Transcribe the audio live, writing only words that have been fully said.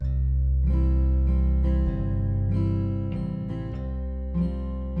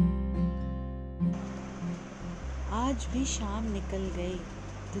आज भी शाम निकल गई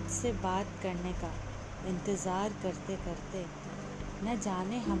तुझसे बात करने का इंतज़ार करते करते। न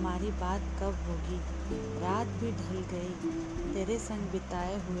जाने हमारी बात कब होगी, रात भी ढल गई तेरे संग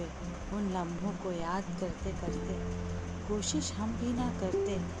बिताए हुए उन लम्हों को याद करते करते। कोशिश हम भी ना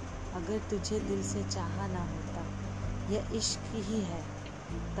करते अगर तुझे दिल से चाहा ना होता। यह इश्क ही है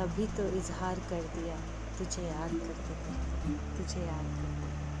तभी तो इजहार कर दिया तुझे याद करते करते, तुझे याद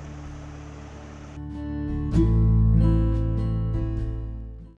करते।